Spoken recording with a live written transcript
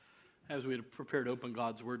As we had prepared to open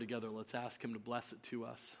God's Word together, let's ask Him to bless it to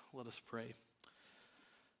us. Let us pray.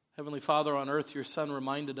 Heavenly Father, on earth your Son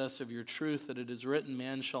reminded us of your truth, that it is written,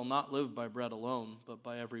 man shall not live by bread alone, but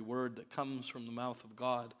by every word that comes from the mouth of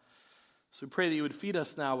God. So we pray that you would feed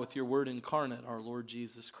us now with your Word incarnate, our Lord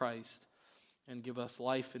Jesus Christ, and give us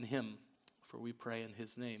life in Him, for we pray in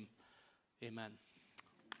His name. Amen.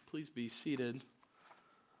 Please be seated.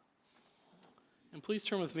 And please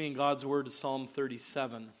turn with me in God's Word to Psalm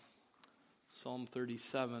 37. Psalm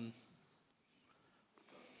 37.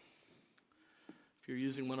 If you're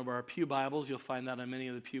using one of our pew Bibles, you'll find that on many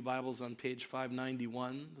of the pew Bibles on page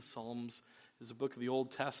 591. The Psalms is a book of the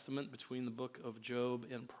Old Testament between the book of Job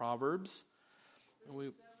and Proverbs.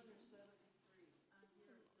 And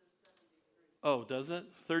oh, does it?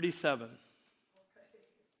 37.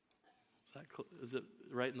 Is it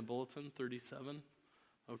right in the bulletin? 37?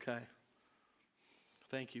 Okay.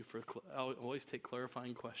 Thank you for, I'll always take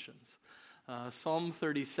clarifying questions. Psalm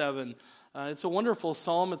 37. It's a wonderful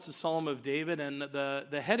psalm. It's a psalm of David, and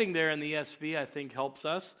the heading there in the ESV, I think, helps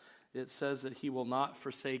us. It says that he will not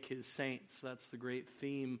forsake his saints. That's the great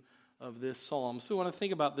theme of this psalm. So we want to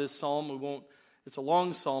think about this psalm. It's a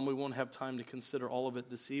long psalm. We won't have time to consider all of it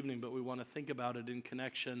this evening, but we want to think about it in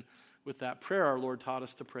connection with that prayer our Lord taught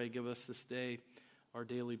us to pray, give us this day our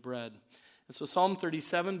daily bread. And so Psalm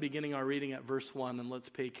 37, beginning our reading at verse 1, and let's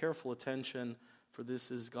pay careful attention, for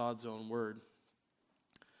this is God's own word.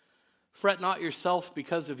 Fret not yourself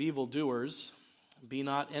because of evildoers. Be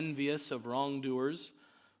not envious of wrongdoers,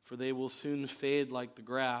 for they will soon fade like the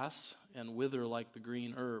grass and wither like the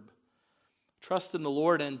green herb. Trust in the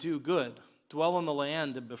Lord and do good. Dwell in the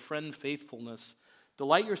land and befriend faithfulness.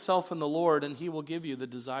 Delight yourself in the Lord, and he will give you the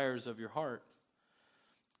desires of your heart.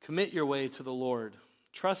 Commit your way to the Lord.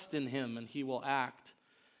 Trust in him, and he will act.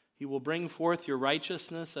 He will bring forth your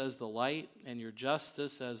righteousness as the light and your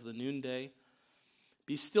justice as the noonday.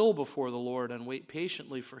 Be still before the Lord and wait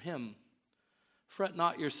patiently for him. Fret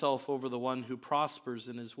not yourself over the one who prospers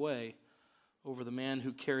in his way, over the man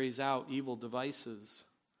who carries out evil devices.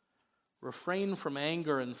 Refrain from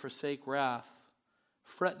anger and forsake wrath.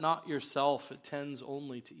 Fret not yourself, it tends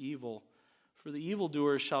only to evil. For the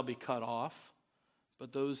evildoers shall be cut off,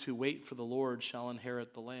 but those who wait for the Lord shall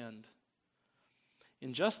inherit the land.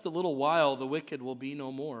 In just a little while the wicked will be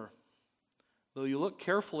no more. Though you look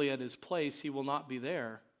carefully at his place, he will not be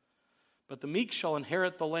there. But the meek shall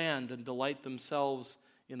inherit the land and delight themselves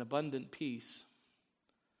in abundant peace.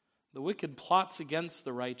 The wicked plots against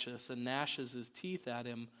the righteous and gnashes his teeth at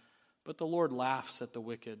him, but the Lord laughs at the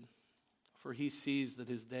wicked, for he sees that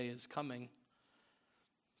his day is coming.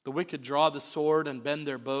 The wicked draw the sword and bend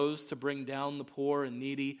their bows to bring down the poor and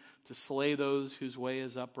needy, to slay those whose way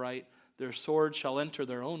is upright. Their sword shall enter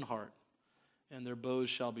their own heart, and their bows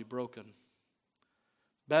shall be broken.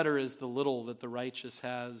 Better is the little that the righteous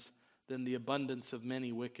has than the abundance of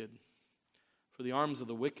many wicked. For the arms of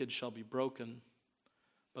the wicked shall be broken,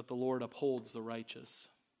 but the Lord upholds the righteous.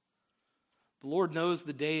 The Lord knows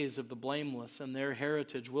the days of the blameless, and their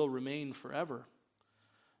heritage will remain forever.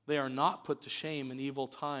 They are not put to shame in evil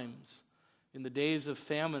times. In the days of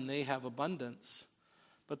famine they have abundance,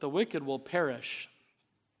 but the wicked will perish.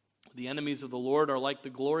 The enemies of the Lord are like the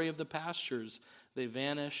glory of the pastures. They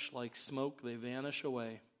vanish like smoke, they vanish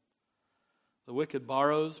away. The wicked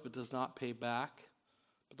borrows but does not pay back,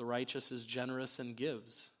 but the righteous is generous and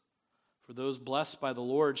gives. For those blessed by the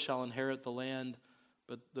Lord shall inherit the land,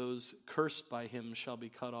 but those cursed by him shall be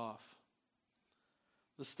cut off.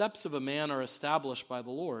 The steps of a man are established by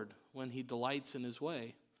the Lord when he delights in his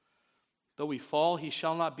way. Though he fall, he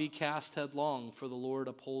shall not be cast headlong, for the Lord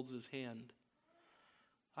upholds his hand.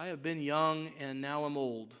 I have been young and now am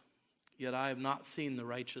old, yet I have not seen the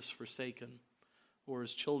righteous forsaken, or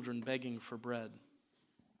his children begging for bread.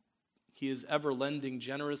 He is ever lending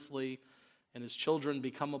generously, and his children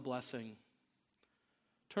become a blessing.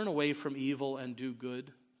 Turn away from evil and do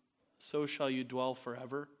good, so shall you dwell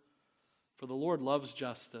forever. For the Lord loves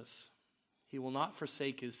justice. He will not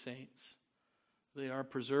forsake his saints. They are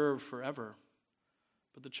preserved forever,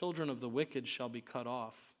 but the children of the wicked shall be cut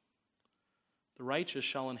off. The righteous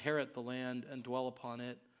shall inherit the land and dwell upon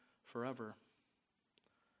it forever.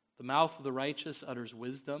 The mouth of the righteous utters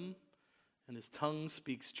wisdom, and his tongue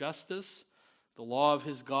speaks justice. The law of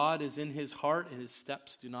his God is in his heart, and his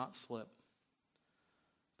steps do not slip.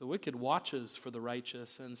 The wicked watches for the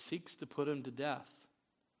righteous and seeks to put him to death.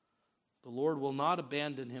 The Lord will not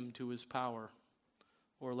abandon him to his power,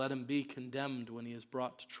 or let him be condemned when he is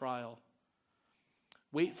brought to trial.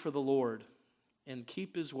 Wait for the Lord and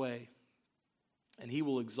keep his way, and he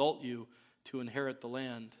will exalt you to inherit the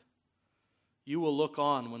land. You will look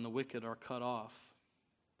on when the wicked are cut off.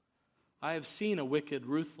 I have seen a wicked,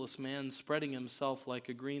 ruthless man spreading himself like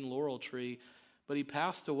a green laurel tree, but he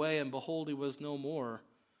passed away, and behold, he was no more.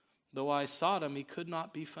 Though I sought him, he could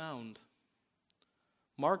not be found.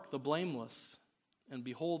 Mark the blameless, and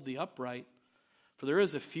behold the upright, for there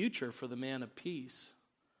is a future for the man of peace.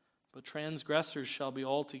 But transgressors shall be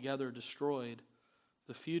altogether destroyed.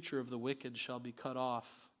 The future of the wicked shall be cut off.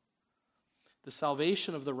 The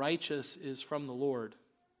salvation of the righteous is from the Lord.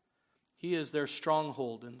 He is their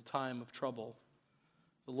stronghold in the time of trouble.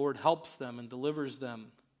 The Lord helps them and delivers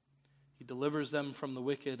them. He delivers them from the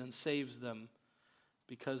wicked and saves them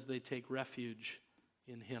because they take refuge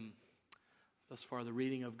in him. Thus far, the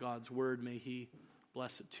reading of God's word, may he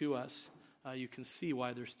bless it to us. You can see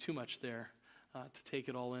why there's too much there to take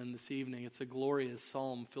it all in this evening. It's a glorious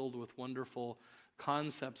psalm filled with wonderful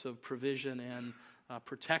concepts of provision and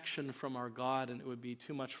protection from our God, and it would be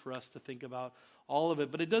too much for us to think about all of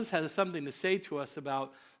it. But it does have something to say to us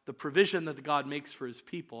about the provision that God makes for his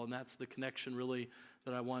people, and that's the connection really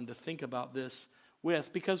that I wanted to think about this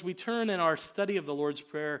with, because we turn in our study of the Lord's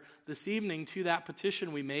Prayer this evening to that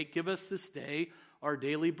petition we make, give us this day our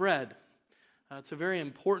daily bread. It's a very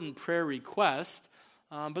important prayer request,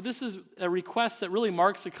 but this is a request that really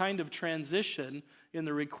marks a kind of transition in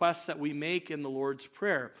the requests that we make in the Lord's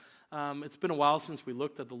Prayer. It's been a while since we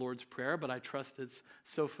looked at the Lord's Prayer, but I trust it's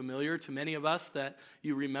so familiar to many of us that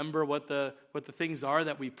you remember what the things are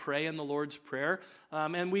that we pray in the Lord's Prayer.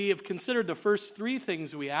 And we have considered the first three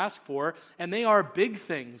things we ask for, and they are big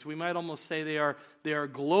things. We might almost say they are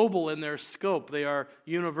global in their scope. They are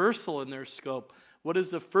universal in their scope. What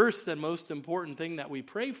is the first and most important thing that we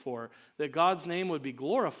pray for? That God's name would be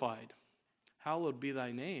glorified. Hallowed be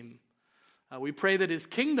thy name. We pray that his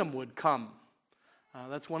kingdom would come.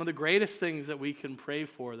 That's one of the greatest things that we can pray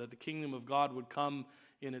for, that the kingdom of God would come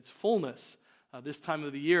in its fullness. This time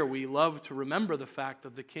of the year, we love to remember the fact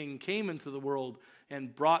that the King came into the world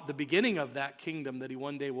and brought the beginning of that kingdom that he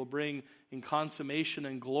one day will bring in consummation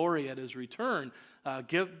and glory at his return.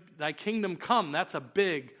 Give thy kingdom come. That's a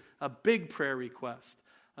big prayer request.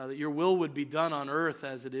 That your will would be done on earth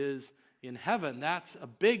as it is in heaven. That's a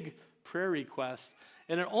big prayer request.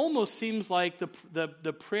 And it almost seems like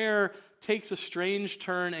the prayer takes a strange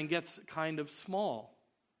turn and gets kind of small.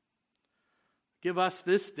 Give us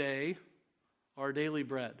this day our daily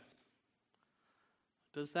bread.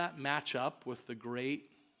 Does that match up with the great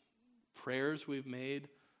prayers we've made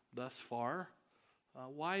thus far?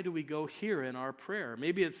 Why do we go here in our prayer?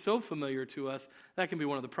 Maybe it's so familiar to us. That can be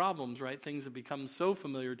one of the problems, right? Things have become so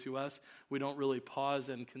familiar to us, we don't really pause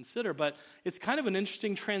and consider. But it's kind of an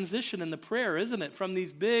interesting transition in the prayer, isn't it? From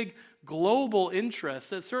these big global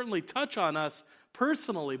interests that certainly touch on us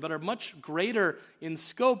personally, but are much greater in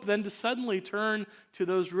scope, than to suddenly turn to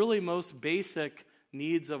those really most basic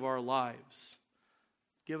needs of our lives.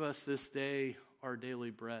 Give us this day our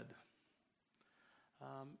daily bread.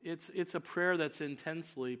 It's a prayer that's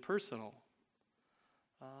intensely personal.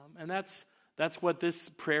 And that's what this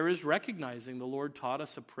prayer is recognizing. The Lord taught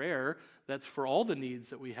us a prayer that's for all the needs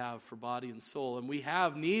that we have for body and soul. And we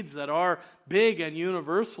have needs that are big and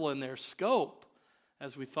universal in their scope,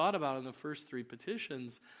 as we thought about in the first three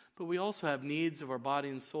petitions. But we also have needs of our body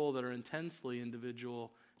and soul that are intensely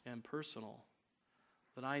individual and personal.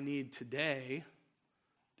 That I need today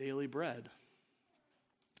daily bread.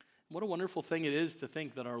 What a wonderful thing it is to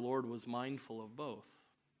think that our Lord was mindful of both.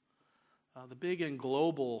 The big and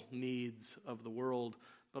global needs of the world,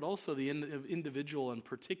 but also the individual and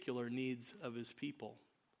particular needs of his people.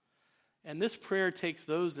 And this prayer takes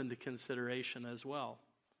those into consideration as well.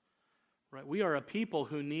 Right? We are a people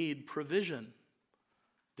who need provision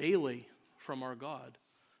daily from our God.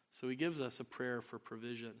 So he gives us a prayer for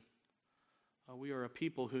provision. We are a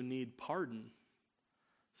people who need pardon.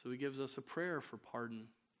 So he gives us a prayer for pardon.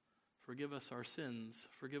 Forgive us our sins.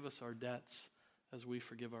 Forgive us our debts as we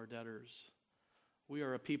forgive our debtors. We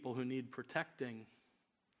are a people who need protecting.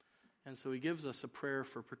 And so he gives us a prayer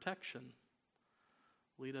for protection.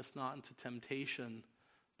 Lead us not into temptation,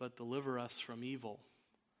 but deliver us from evil.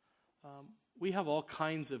 We have all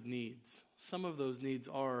kinds of needs. Some of those needs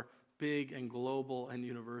are big and global and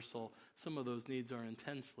universal. Some of those needs are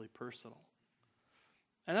intensely personal.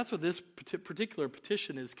 And that's what this particular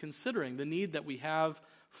petition is considering, the need that we have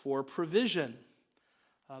for provision,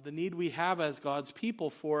 the need we have as God's people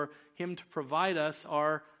for him to provide us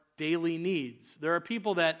our daily needs. There are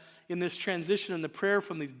people that in this transition in the prayer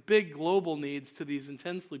from these big global needs to these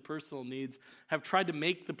intensely personal needs have tried to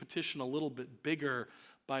make the petition a little bit bigger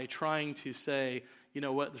by trying to say,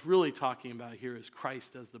 what it's really talking about here is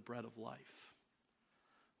Christ as the bread of life.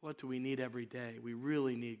 What do we need every day? We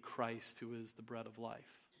really need Christ, who is the bread of life.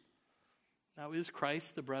 Now, is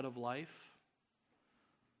Christ the bread of life?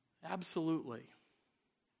 Absolutely.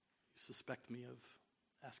 You suspect me of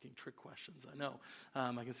asking trick questions, I know.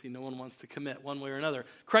 I can see no one wants to commit one way or another.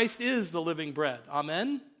 Christ is the living bread. Amen?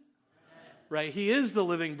 Amen? Right? He is the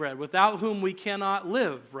living bread, without whom we cannot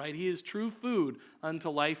live, right? He is true food unto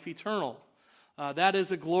life eternal. That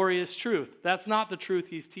is a glorious truth. That's not the truth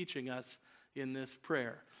he's teaching us in this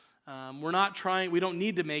prayer. We don't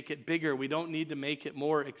need to make it bigger. We don't need to make it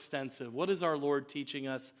more extensive. What is our Lord teaching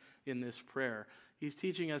us in this prayer? He's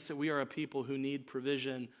teaching us that we are a people who need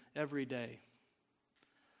provision every day.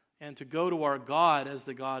 And to go to our God as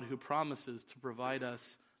the God who promises to provide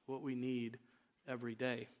us what we need every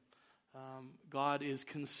day. God is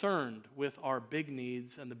concerned with our big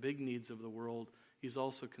needs and the big needs of the world. He's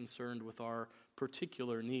also concerned with our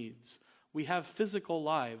particular needs. We have physical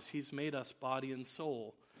lives. He's made us body and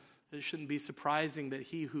soul. It shouldn't be surprising that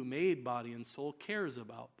he who made body and soul cares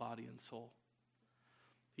about body and soul.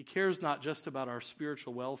 He cares not just about our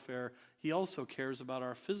spiritual welfare, he also cares about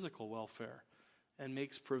our physical welfare and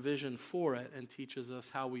makes provision for it and teaches us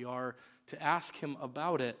how we are to ask him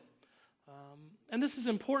about it. And this is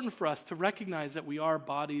important for us to recognize that we are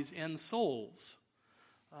bodies and souls.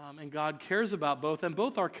 And God cares about both, and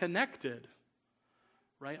both are connected.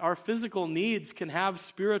 Right? Our physical needs can have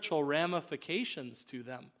spiritual ramifications to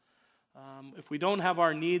them. If we don't have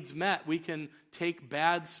our needs met, we can take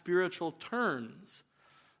bad spiritual turns.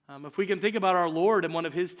 If we can think about our Lord and one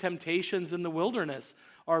of his temptations in the wilderness,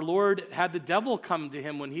 our Lord had the devil come to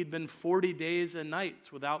him when he'd been 40 days and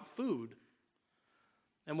nights without food.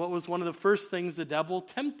 And what was one of the first things the devil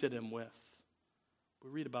tempted him with? We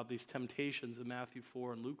read about these temptations in Matthew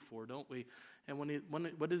 4 and Luke 4, don't we? And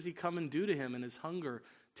what does he come and do to him in his hunger?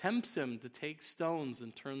 Tempts him to take stones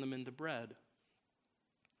and turn them into bread.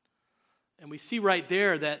 And we see right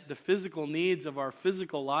there that the physical needs of our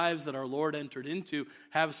physical lives that our Lord entered into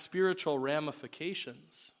have spiritual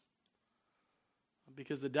ramifications.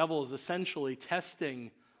 Because the devil is essentially testing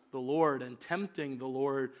the Lord and tempting the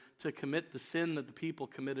Lord to commit the sin that the people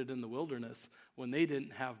committed in the wilderness when they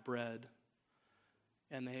didn't have bread.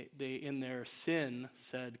 And they in their sin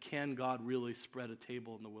said, can God really spread a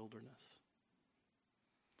table in the wilderness?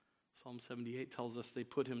 Psalm 78 tells us they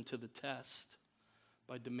put him to the test.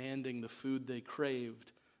 By demanding the food they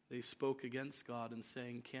craved, they spoke against God and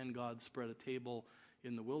saying, can God spread a table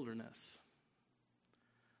in the wilderness?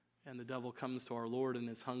 And the devil comes to our Lord in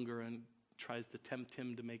his hunger and tries to tempt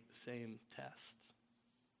him to make the same test.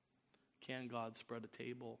 Can God spread a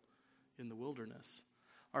table in the wilderness?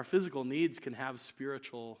 Our physical needs can have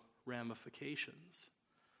spiritual ramifications.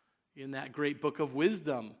 In that great book of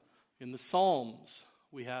wisdom, in the Psalms,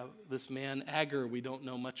 we have this man Agur. We don't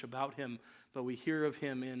know much about him, but we hear of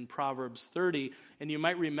him in Proverbs 30. And you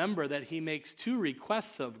might remember that he makes two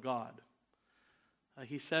requests of God.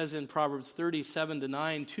 He says in Proverbs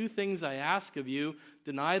 37-9, 2 things I ask of you,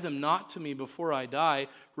 deny them not to me before I die.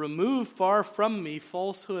 Remove far from me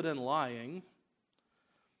falsehood and lying,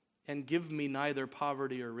 and give me neither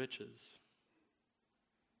poverty or riches.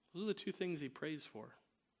 Those are the 2 things he prays for.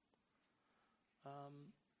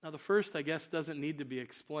 Now the first, I guess, doesn't need to be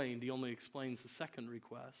explained. He only explains the second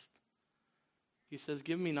request. He says,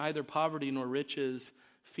 give me neither poverty nor riches.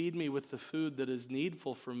 Feed me with the food that is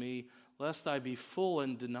needful for me, lest I be full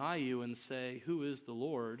and deny you and say, who is the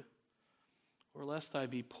Lord? Or lest I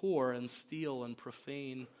be poor and steal and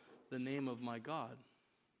profane the name of my God.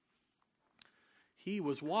 He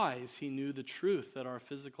was wise. He knew the truth that our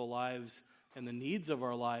physical lives and the needs of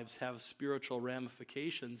our lives have spiritual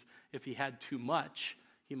ramifications. If he had too much,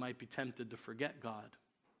 he might be tempted to forget God.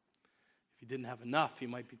 If he didn't have enough, he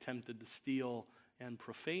might be tempted to steal and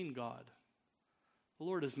profane God. The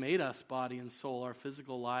Lord has made us body and soul. Our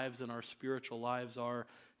physical lives and our spiritual lives are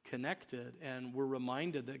connected, and we're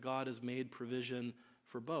reminded that God has made provision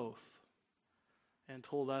for both and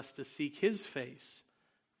told us to seek his face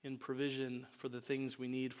in provision for the things we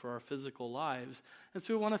need for our physical lives. And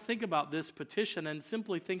so we want to think about this petition and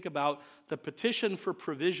simply think about the petition for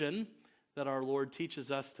provision that our Lord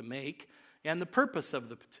teaches us to make and the purpose of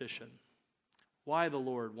the petition, why the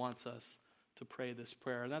Lord wants us to pray this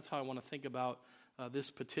prayer. And that's how I want to think about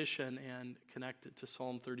this petition and connect it to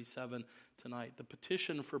Psalm 37 tonight. The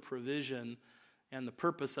petition for provision and the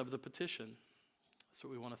purpose of the petition. That's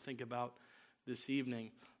what we want to think about this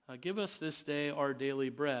evening. Give us this day our daily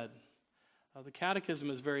bread. The Catechism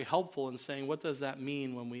is very helpful in saying, what does that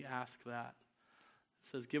mean when we ask that? It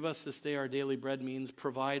says, give us this day our daily bread means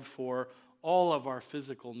provide for all of our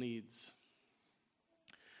physical needs.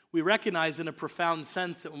 We recognize in a profound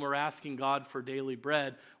sense that when we're asking God for daily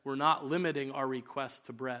bread, we're not limiting our request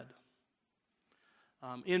to bread.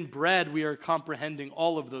 In bread, we are comprehending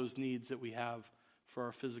all of those needs that we have for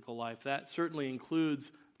our physical life. That certainly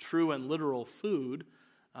includes true and literal food,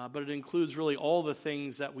 but it includes really all the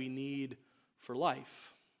things that we need for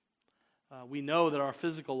life. We know that our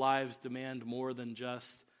physical lives demand more than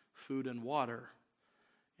just food and water.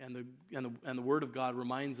 And the Word of God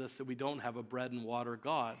reminds us that we don't have a bread and water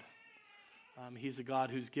God. He's a God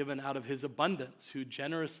who's given out of his abundance, who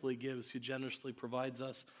generously gives, who generously provides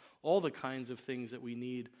us all the kinds of things that we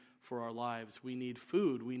need for our lives. We need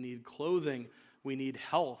food, we need clothing, we need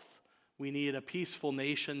health, we need a peaceful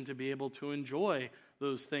nation to be able to enjoy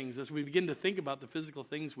those things. As we begin to think about the physical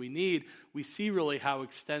things we need, we see really how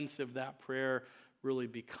extensive that prayer really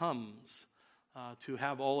becomes. To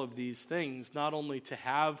have all of these things, not only to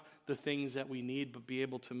have the things that we need, but be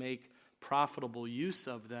able to make profitable use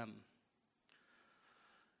of them.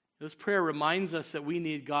 This prayer reminds us that we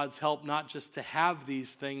need God's help not just to have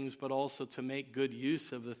these things, but also to make good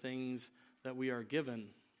use of the things that we are given.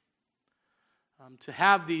 To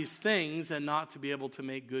have these things and not to be able to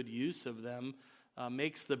make good use of them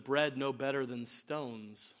makes the bread no better than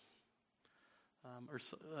stones.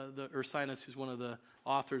 Ursinus, who's one of the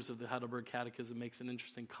authors of the Heidelberg Catechism, makes an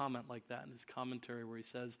interesting comment like that in his commentary where he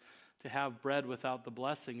says, to have bread without the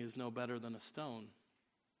blessing is no better than a stone.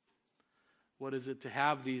 What is it to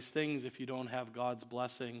have these things if you don't have God's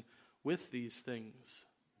blessing with these things?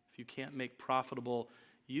 If you can't make profitable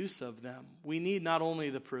use of them? We need not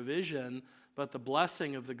only the provision, but the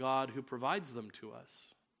blessing of the God who provides them to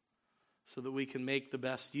us, so that we can make the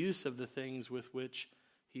best use of the things with which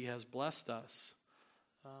he has blessed us.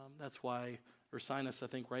 That's why Ursinus, I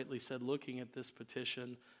think, rightly said, looking at this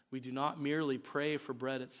petition, we do not merely pray for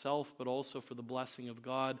bread itself, but also for the blessing of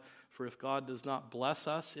God. For if God does not bless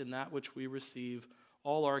us in that which we receive,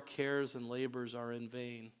 all our cares and labors are in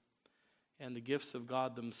vain, and the gifts of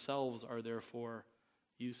God themselves are therefore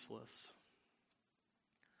useless.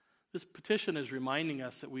 This petition is reminding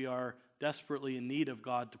us that we are desperately in need of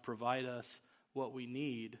God to provide us what we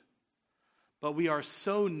need. But we are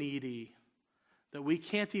so needy that we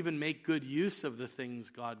can't even make good use of the things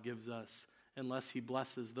God gives us unless he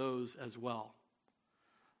blesses those as well.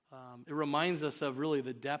 It reminds us of really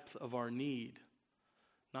the depth of our need,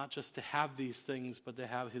 not just to have these things, but to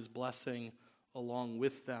have his blessing along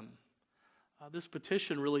with them. This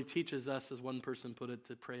petition really teaches us, as one person put it,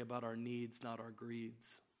 to pray about our needs, not our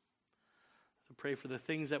greeds. To pray for the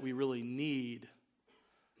things that we really need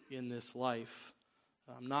in this life.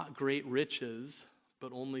 Not great riches,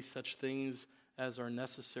 but only such things as are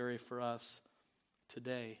necessary for us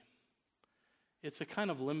today. It's a kind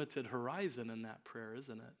of limited horizon in that prayer,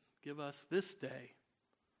 isn't it? Give us this day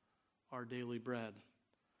our daily bread.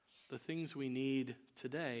 The things we need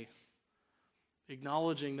today.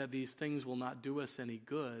 Acknowledging that these things will not do us any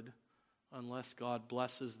good unless God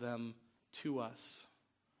blesses them to us.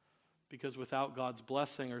 Because without God's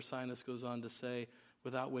blessing, Ursinus goes on to say,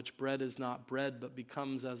 without which bread is not bread, but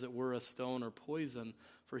becomes as it were a stone or poison.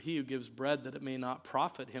 For he who gives bread that it may not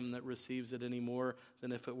profit him that receives it any more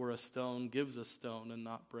than if it were a stone, gives a stone and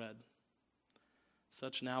not bread.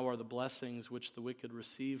 Such now are the blessings which the wicked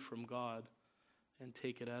receive from God and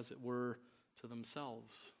take it as it were to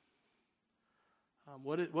themselves.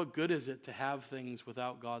 What good is it to have things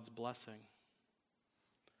without God's blessing?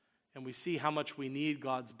 And we see how much we need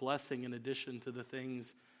God's blessing in addition to the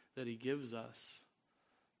things that he gives us.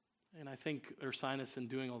 And I think Ursinus, in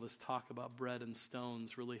doing all this talk about bread and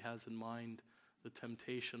stones, really has in mind the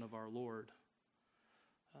temptation of our Lord.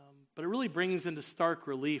 But it really brings into stark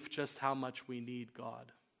relief just how much we need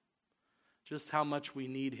God. Just how much we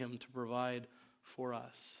need him to provide for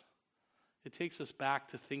us. It takes us back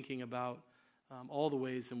to thinking about all the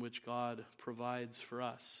ways in which God provides for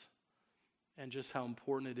us. And just how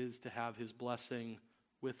important it is to have his blessing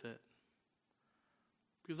with it.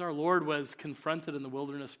 Because our Lord was confronted in the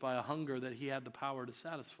wilderness by a hunger that he had the power to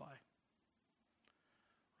satisfy.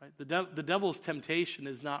 Right? The devil's temptation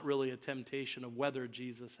is not really a temptation of whether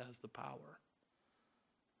Jesus has the power.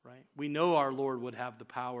 Right? We know our Lord would have the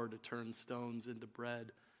power to turn stones into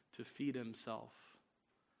bread to feed himself.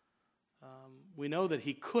 We know that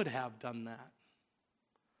he could have done that.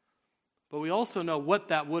 But we also know what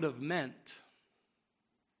that would have meant.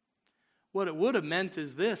 What it would have meant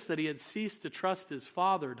is this, that he had ceased to trust his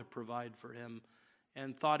Father to provide for him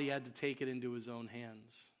and thought he had to take it into his own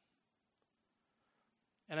hands.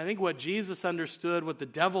 And I think what Jesus understood, what the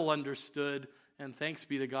devil understood, and thanks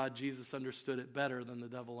be to God, Jesus understood it better than the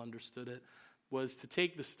devil understood it, was to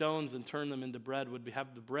take the stones and turn them into bread would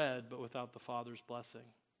have the bread, but without the Father's blessing.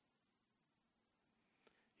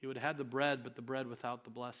 He would have had the bread, but the bread without the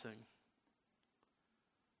blessing.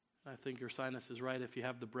 I think your sinus is right. If you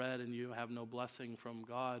have the bread and you have no blessing from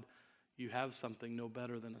God, you have something no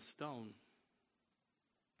better than a stone.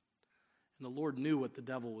 And the Lord knew what the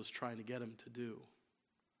devil was trying to get him to do.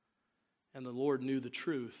 And the Lord knew the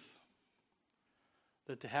truth,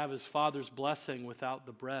 that to have his Father's blessing without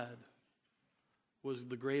the bread was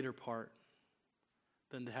the greater part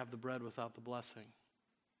than to have the bread without the blessing.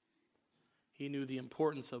 He knew the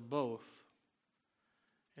importance of both.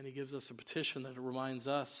 And he gives us a petition that reminds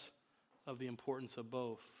us of the importance of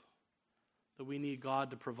both. That we need God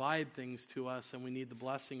to provide things to us, and we need the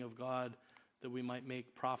blessing of God that we might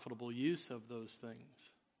make profitable use of those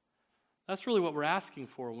things. That's really what we're asking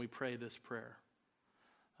for when we pray this prayer.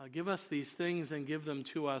 Give us these things and give them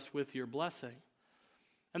to us with your blessing.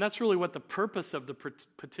 And that's really what the purpose of the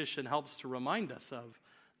petition helps to remind us of.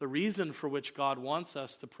 The reason for which God wants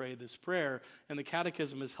us to pray this prayer, and the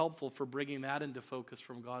Catechism is helpful for bringing that into focus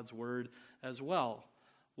from God's Word as well.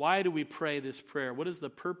 Why do we pray this prayer? What is the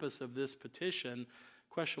purpose of this petition?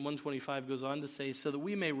 Question 125 goes on to say, so that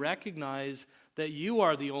we may recognize that you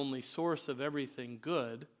are the only source of everything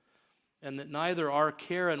good, and that neither our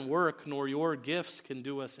care and work nor your gifts can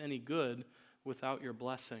do us any good without your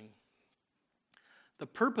blessing. The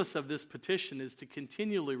purpose of this petition is to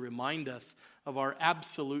continually remind us of our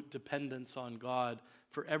absolute dependence on God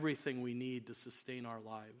for everything we need to sustain our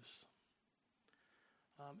lives.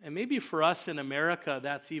 And maybe for us in America,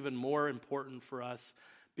 that's even more important for us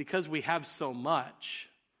because we have so much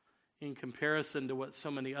in comparison to what so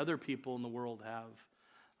many other people in the world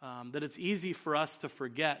have, that it's easy for us to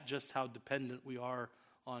forget just how dependent we are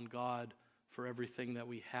on God for everything that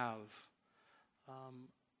we have.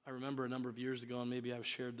 I remember a number of years ago, and maybe I've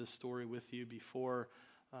shared this story with you before,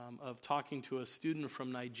 of talking to a student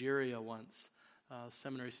from Nigeria once, a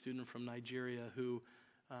seminary student from Nigeria who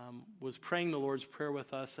was praying the Lord's Prayer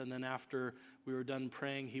with us, and then after we were done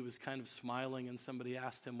praying, he was kind of smiling, and somebody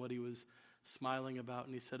asked him what he was smiling about,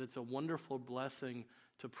 and he said, it's a wonderful blessing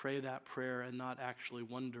to pray that prayer and not actually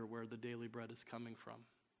wonder where the daily bread is coming from.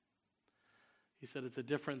 He said it's a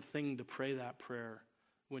different thing to pray that prayer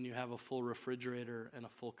when you have a full refrigerator and a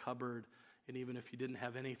full cupboard, and even if you didn't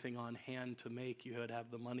have anything on hand to make, you would have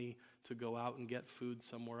the money to go out and get food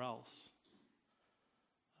somewhere else.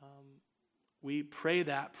 We pray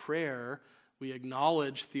that prayer. We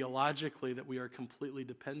acknowledge theologically that we are completely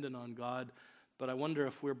dependent on God, but I wonder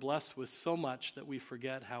if we're blessed with so much that we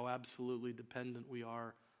forget how absolutely dependent we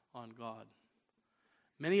are on God.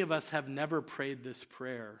 Many of us have never prayed this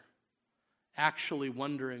prayer, actually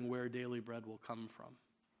wondering where daily bread will come from.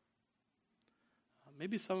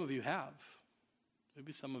 Maybe some of you have.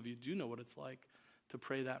 Maybe some of you do know what it's like to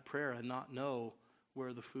pray that prayer and not know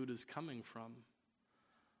where the food is coming from.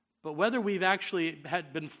 But whether we've actually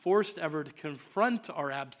had been forced ever to confront our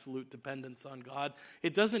absolute dependence on God,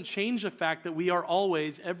 it doesn't change the fact that we are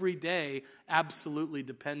always, every day, absolutely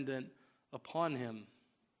dependent upon Him.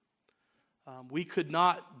 We could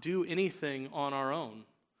not do anything on our own,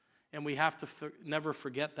 and we have to never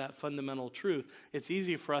forget that fundamental truth. It's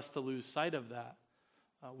easy for us to lose sight of that.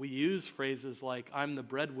 We use phrases like, I'm the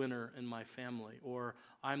breadwinner in my family, or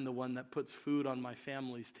I'm the one that puts food on my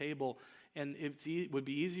family's table. And it would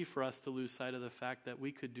be easy for us to lose sight of the fact that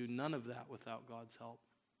we could do none of that without God's help.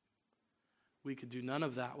 We could do none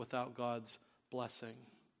of that without God's blessing.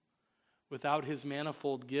 Without His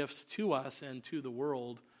manifold gifts to us and to the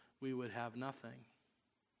world, we would have nothing.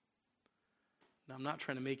 Now, I'm not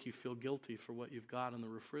trying to make you feel guilty for what you've got in the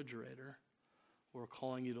refrigerator or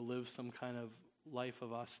calling you to live some kind of life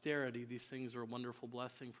of austerity. These things are a wonderful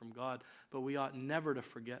blessing from God, but we ought never to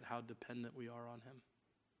forget how dependent we are on Him.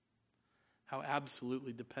 How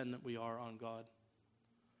absolutely dependent we are on God.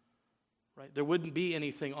 Right? There wouldn't be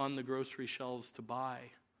anything on the grocery shelves to buy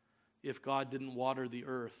if God didn't water the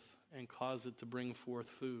earth and cause it to bring forth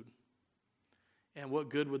food. And what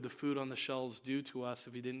good would the food on the shelves do to us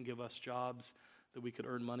if He didn't give us jobs that we could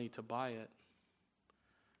earn money to buy it?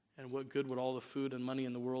 And what good would all the food and money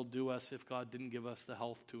in the world do us if God didn't give us the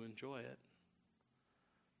health to enjoy it?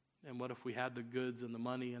 And what if we had the goods and the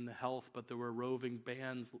money and the health, but there were roving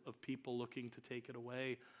bands of people looking to take it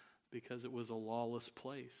away because it was a lawless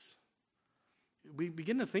place? We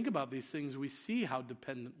begin to think about these things. We see how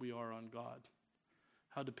dependent we are on God,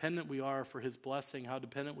 how dependent we are for His blessing, how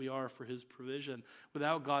dependent we are for His provision.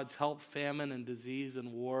 Without God's help, famine and disease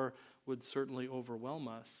and war would certainly overwhelm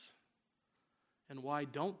us. And why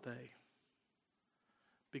don't they?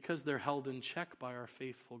 Because they're held in check by our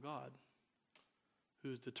faithful God,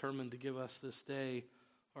 who's determined to give us this day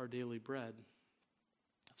our daily bread.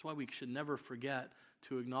 That's why we should never forget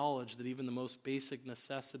to acknowledge that even the most basic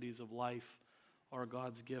necessities of life are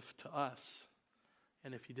God's gift to us.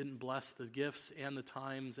 And if he didn't bless the gifts and the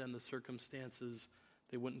times and the circumstances,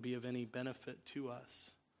 they wouldn't be of any benefit to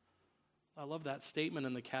us. I love that statement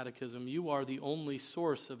in the Catechism. You are the only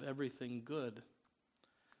source of everything good.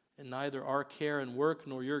 And neither our care and work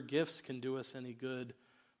nor your gifts can do us any good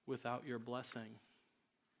without your blessing.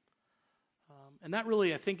 And that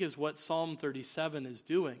really, I think, is what Psalm 37 is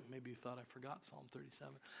doing. Maybe you thought I forgot Psalm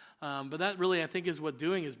 37. But that really, I think, is what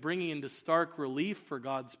doing is bringing into stark relief for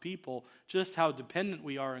God's people just how dependent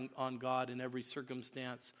we are on God in every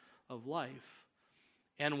circumstance of life.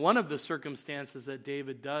 And one of the circumstances that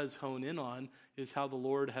David does hone in on is how the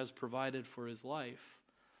Lord has provided for his life.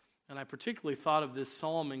 And I particularly thought of this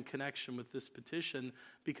psalm in connection with this petition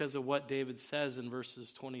because of what David says in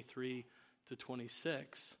verses 23 to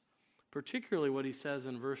 26. Particularly what he says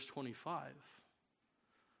in verse 25.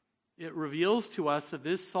 It reveals to us that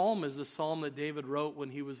this psalm is a psalm that David wrote when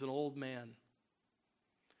he was an old man.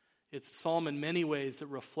 It's a psalm in many ways that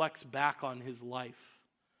reflects back on his life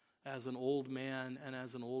as an old man and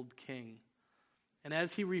as an old king. And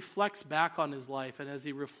as he reflects back on his life and as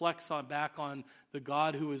he reflects back on the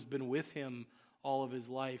God who has been with him all of his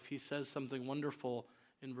life, he says something wonderful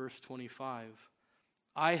in verse 25.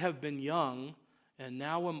 I have been young and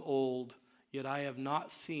now am old, yet I have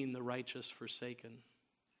not seen the righteous forsaken,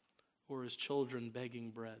 or his children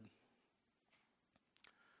begging bread.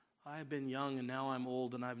 I have been young and now I'm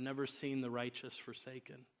old, and I've never seen the righteous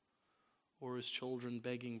forsaken, or his children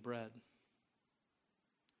begging bread.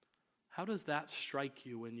 How does that strike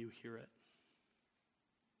you when you hear it?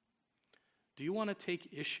 Do you want to take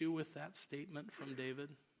issue with that statement from David?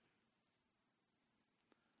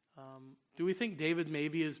 Do we think David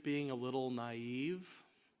maybe is being a little naive?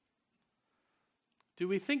 Do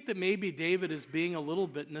we think that maybe David is being a little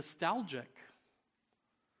bit nostalgic?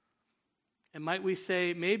 And might we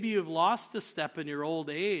say, maybe you've lost a step in your old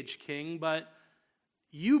age, King, but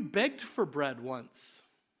you begged for bread once.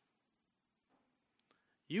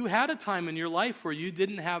 You had a time in your life where you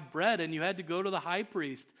didn't have bread and you had to go to the high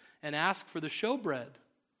priest and ask for the showbread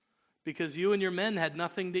because you and your men had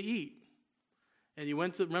nothing to eat. And you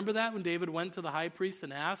remember that when David went to the high priest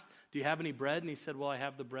and asked, do you have any bread? And he said, well, I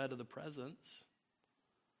have the bread of the presence.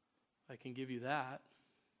 I can give you that.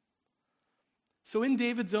 So in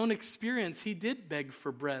David's own experience, he did beg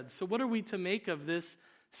for bread. So what are we to make of this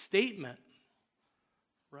statement?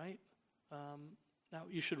 Right? Now,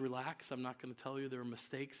 you should relax. I'm not going to tell you there are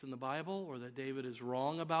mistakes in the Bible or that David is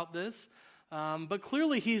wrong about this. But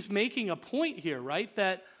clearly he's making a point here, right?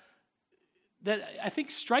 That I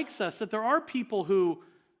think strikes us that there are people who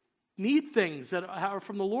need things that are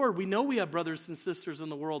from the Lord. We know we have brothers and sisters in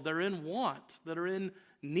the world that are in want, that are in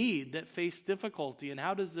need, that face difficulty. And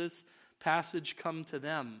how does this passage come to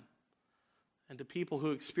them? And to people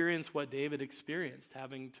who experience what David experienced,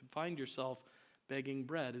 having to find yourself begging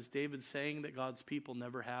bread. Is David saying that God's people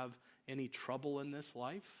never have any trouble in this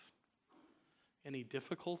life? Any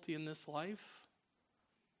difficulty in this life?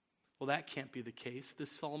 Well, that can't be the case.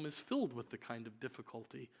 This psalm is filled with the kind of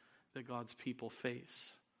difficulty that God's people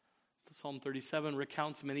face. Psalm 37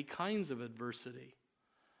 recounts many kinds of adversity.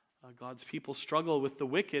 God's people struggle with the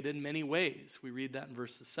wicked in many ways. We read that in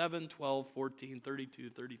verses 7, 12, 14, 32,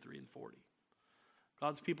 33, and 40.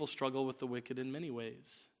 God's people struggle with the wicked in many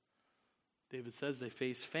ways. David says they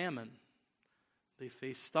face famine. They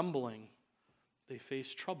face stumbling. They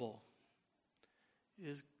face trouble.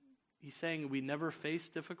 He's saying we never face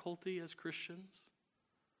difficulty as Christians.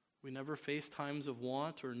 We never face times of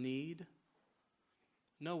want or need.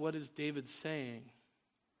 No, what is David saying?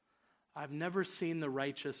 I've never seen the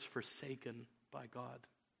righteous forsaken by God.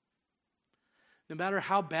 No matter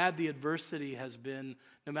how bad the adversity has been,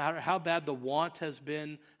 no matter how bad the want has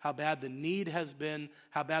been, how bad the need has been,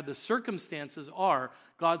 how bad the circumstances are,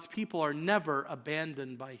 God's people are never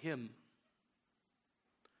abandoned by Him.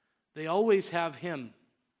 They always have Him.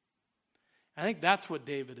 I think that's what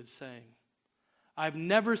David is saying. I've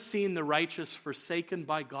never seen the righteous forsaken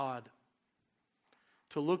by God,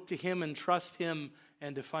 to look to Him and trust Him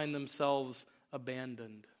and to find themselves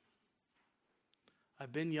abandoned.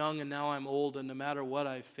 I've been young and now I'm old, and no matter what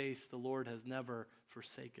I've faced, the Lord has never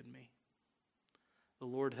forsaken me. The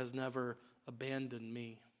Lord has never abandoned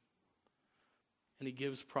me. And He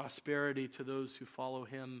gives prosperity to those who follow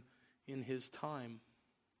Him in His time.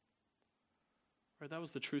 Right, that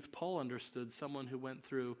was the truth Paul understood, someone who went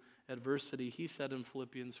through adversity. He said in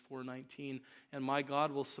Philippians 4:19, and my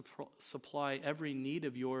God will supply every need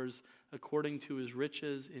of yours according to His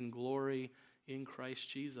riches in glory in Christ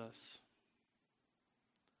Jesus.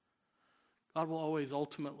 God will always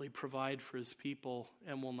ultimately provide for His people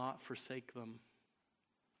and will not forsake them.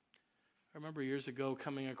 I remember years ago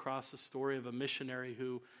coming across a story of a missionary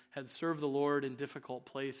who had served the Lord in difficult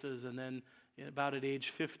places, and then about at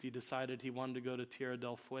age 50 decided he wanted to go to Tierra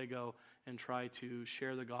del Fuego and try to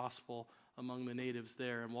share the gospel among the natives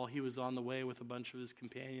there. And while he was on the way with a bunch of his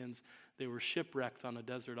companions, they were shipwrecked on a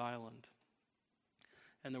desert island.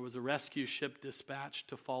 And there was a rescue ship dispatched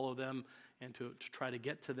to follow them and to try to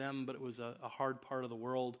get to them, but it was a hard part of the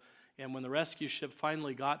world. And when the rescue ship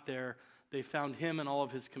finally got there, they found him and all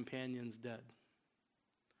of his companions dead.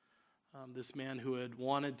 This man who had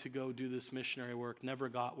wanted to go do this missionary work never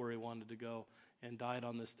got where he wanted to go and died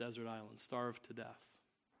on this desert island, starved to death.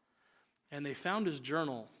 And they found his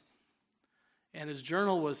journal, and his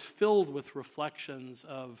journal was filled with reflections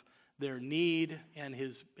of their need and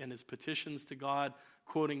his petitions to God,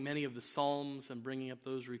 quoting many of the Psalms and bringing up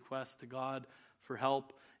those requests to God for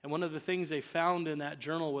help. And one of the things they found in that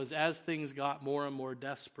journal was as things got more and more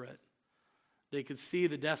desperate, they could see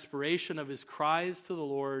the desperation of his cries to the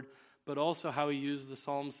Lord, but also how he used the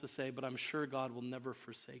Psalms to say, but I'm sure God will never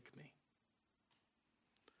forsake me.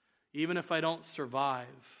 Even if I don't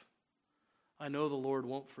survive, I know the Lord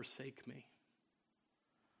won't forsake me.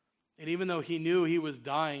 And even though he knew he was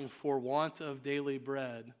dying for want of daily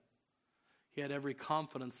bread, he had every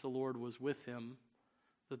confidence the Lord was with him,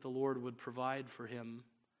 that the Lord would provide for him,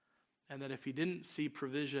 and that if he didn't see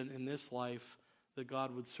provision in this life, that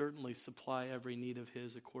God would certainly supply every need of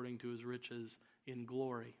his according to his riches in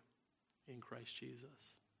glory in Christ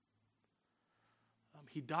Jesus.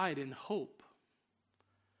 He died in hope,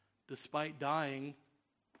 despite dying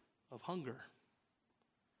of hunger.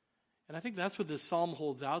 And I think that's what this psalm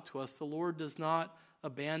holds out to us. The Lord does not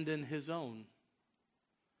abandon his own.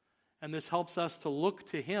 And this helps us to look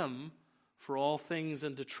to him for all things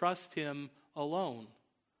and to trust him alone.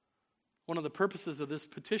 One of the purposes of this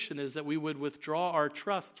petition is that we would withdraw our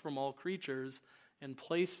trust from all creatures and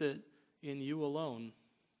place it in you alone.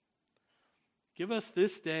 Give us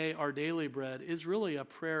this day our daily bread is really a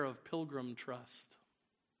prayer of pilgrim trust.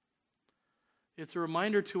 It's a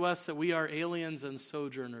reminder to us that we are aliens and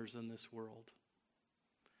sojourners in this world.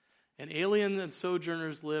 And aliens and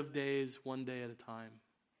sojourners live days one day at a time,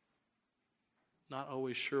 not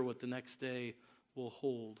always sure what the next day will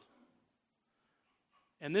hold.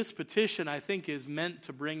 And this petition, I think, is meant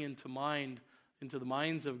to bring into the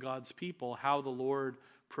minds of God's people how the Lord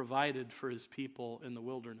provided for his people in the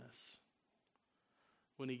wilderness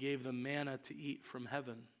when he gave them manna to eat from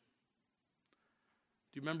heaven.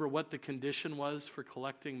 Do you remember what the condition was for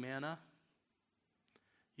collecting manna?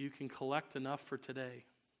 You can collect enough for today.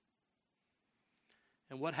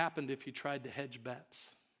 And what happened if you tried to hedge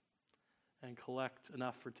bets and collect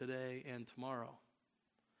enough for today and tomorrow?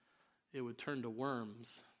 It would turn to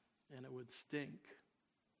worms and it would stink.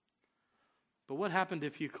 But what happened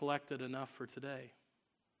if you collected enough for today?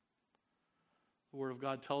 The Word of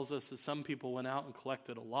God tells us that some people went out and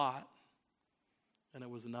collected a lot, and it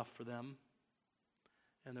was enough for them.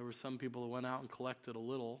 And there were some people who went out and collected a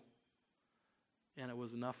little, and it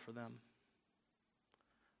was enough for them.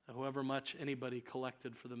 However much anybody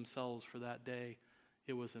collected for themselves for that day,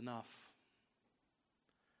 it was enough.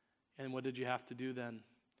 And what did you have to do then?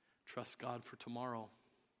 Trust God for tomorrow.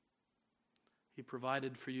 He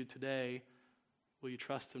provided for you today. Will you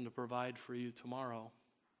trust him to provide for you tomorrow?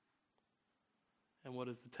 And what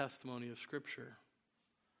is the testimony of Scripture?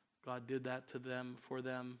 God did that to them, for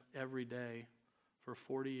them, every day for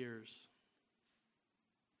 40 years.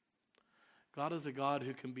 God is a God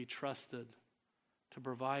who can be trusted to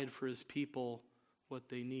provide for his people what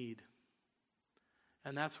they need.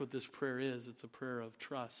 And that's what this prayer is. It's a prayer of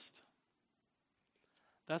trust.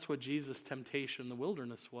 That's what Jesus' temptation in the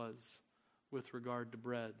wilderness was with regard to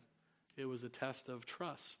bread. It was a test of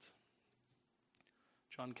trust.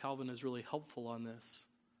 John Calvin is really helpful on this.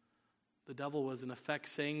 The devil was in effect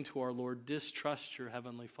saying to our Lord, distrust your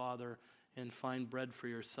heavenly Father and find bread for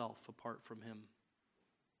yourself apart from him.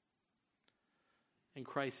 And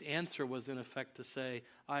Christ's answer was in effect to say,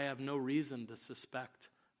 I have no reason to suspect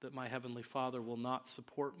that my heavenly Father will not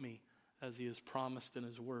support me as he has promised in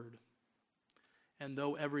his word. And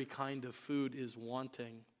though every kind of food is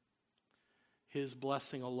wanting, his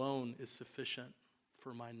blessing alone is sufficient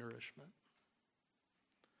for my nourishment.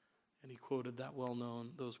 And he quoted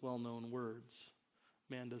those well-known words.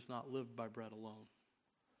 Man does not live by bread alone,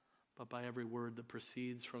 but by every word that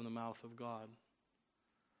proceeds from the mouth of God.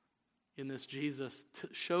 In this, Jesus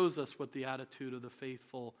shows us what the attitude of the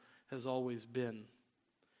faithful has always been.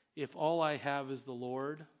 If all I have is the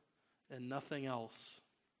Lord and nothing else,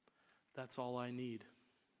 that's all I need.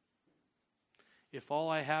 If all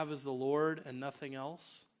I have is the Lord and nothing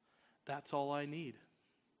else, that's all I need.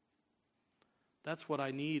 That's what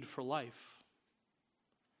I need for life.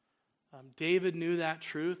 David knew that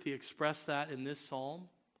truth. He expressed that in this psalm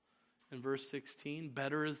in verse 16.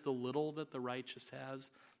 Better is the little that the righteous has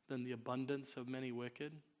than the abundance of many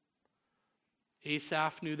wicked.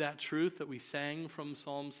 Asaph knew that truth that we sang from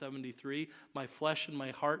Psalm 73. My flesh and my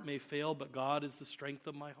heart may fail, but God is the strength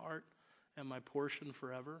of my heart and my portion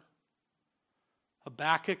forever.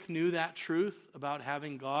 Habakkuk knew that truth about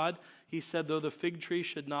having God. He said, though the fig tree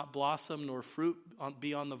should not blossom, nor fruit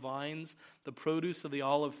be on the vines, the produce of the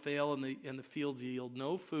olive fail, and the fields yield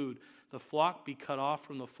no food, the flock be cut off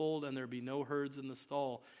from the fold, and there be no herds in the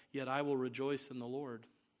stall, yet I will rejoice in the Lord.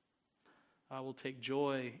 I will take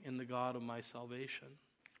joy in the God of my salvation.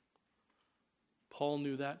 Paul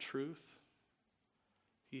knew that truth.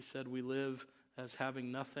 He said, we live as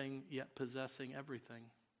having nothing, yet possessing everything.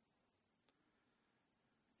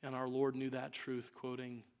 And our Lord knew that truth,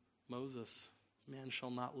 quoting Moses, man shall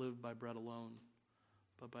not live by bread alone,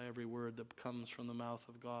 but by every word that comes from the mouth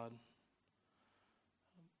of God.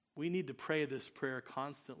 We need to pray this prayer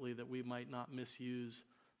constantly that we might not misuse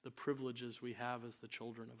the privileges we have as the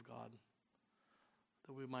children of God.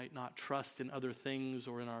 That we might not trust in other things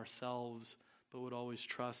or in ourselves, but would always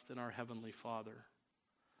trust in our Heavenly Father.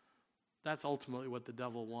 That's ultimately what the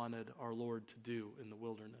devil wanted our Lord to do in the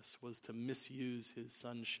wilderness, was to misuse his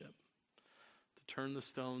sonship, to turn the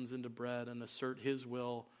stones into bread and assert his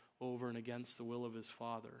will over and against the will of his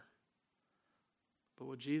Father. But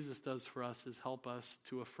what Jesus does for us is help us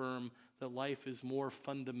to affirm that life is more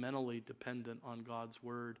fundamentally dependent on God's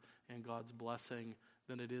word and God's blessing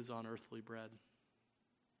than it is on earthly bread.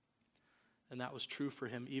 And that was true for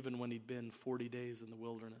him even when he'd been 40 days in the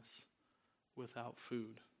wilderness without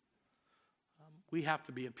food. We have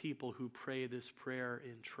to be a people who pray this prayer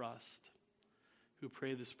in trust, who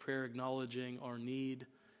pray this prayer acknowledging our need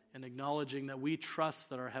and acknowledging that we trust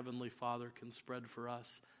that our Heavenly Father can spread for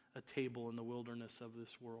us a table in the wilderness of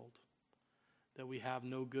this world, that we have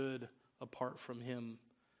no good apart from him,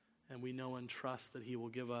 and we know and trust that he will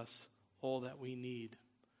give us all that we need,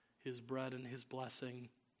 his bread and his blessing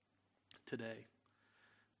today.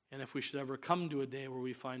 And if we should ever come to a day where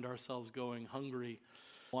we find ourselves going hungry,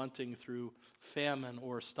 wanting through famine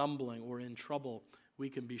or stumbling or in trouble, we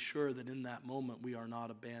can be sure that in that moment we are not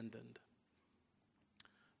abandoned.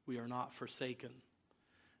 We are not forsaken.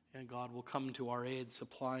 And God will come to our aid,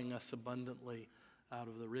 supplying us abundantly out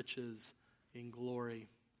of the riches in glory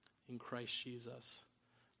in Christ Jesus.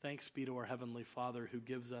 Thanks be to our Heavenly Father who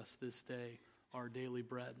gives us this day our daily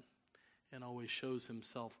bread and always shows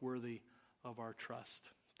himself worthy of our trust.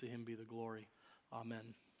 To him be the glory.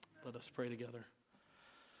 Amen. Let us pray together.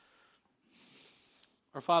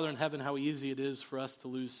 Our Father in heaven, how easy it is for us to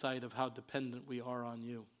lose sight of how dependent we are on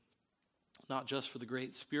you, not just for the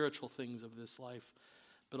great spiritual things of this life,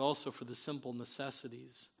 but also for the simple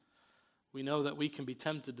necessities. We know that we can be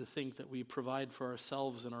tempted to think that we provide for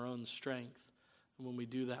ourselves in our own strength, and when we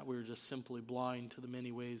do that, we're just simply blind to the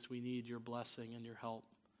many ways we need your blessing and your help.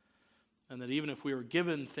 And that even if we were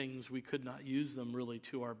given things, we could not use them really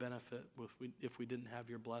to our benefit if we didn't have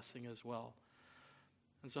your blessing as well.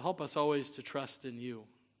 And so help us always to trust in you.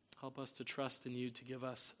 Help us to trust in you to give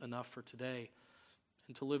us enough for today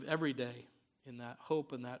and to live every day in that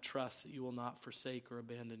hope and that trust that you will not forsake or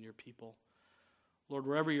abandon your people. Lord,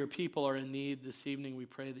 wherever your people are in need this evening, we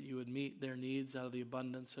pray that you would meet their needs out of the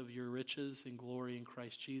abundance of your riches and glory in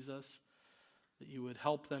Christ Jesus, that you would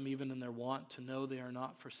help them even in their want to know they are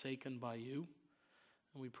not forsaken by you.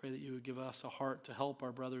 And we pray that you would give us a heart to help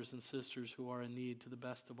our brothers and sisters who are in need to the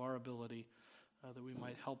best of our ability, that we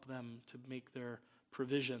might help them to make their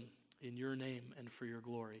provision in your name and for your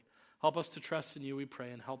glory. Help us to trust in you, we pray,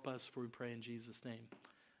 and help us, for we pray in Jesus' name.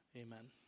 Amen.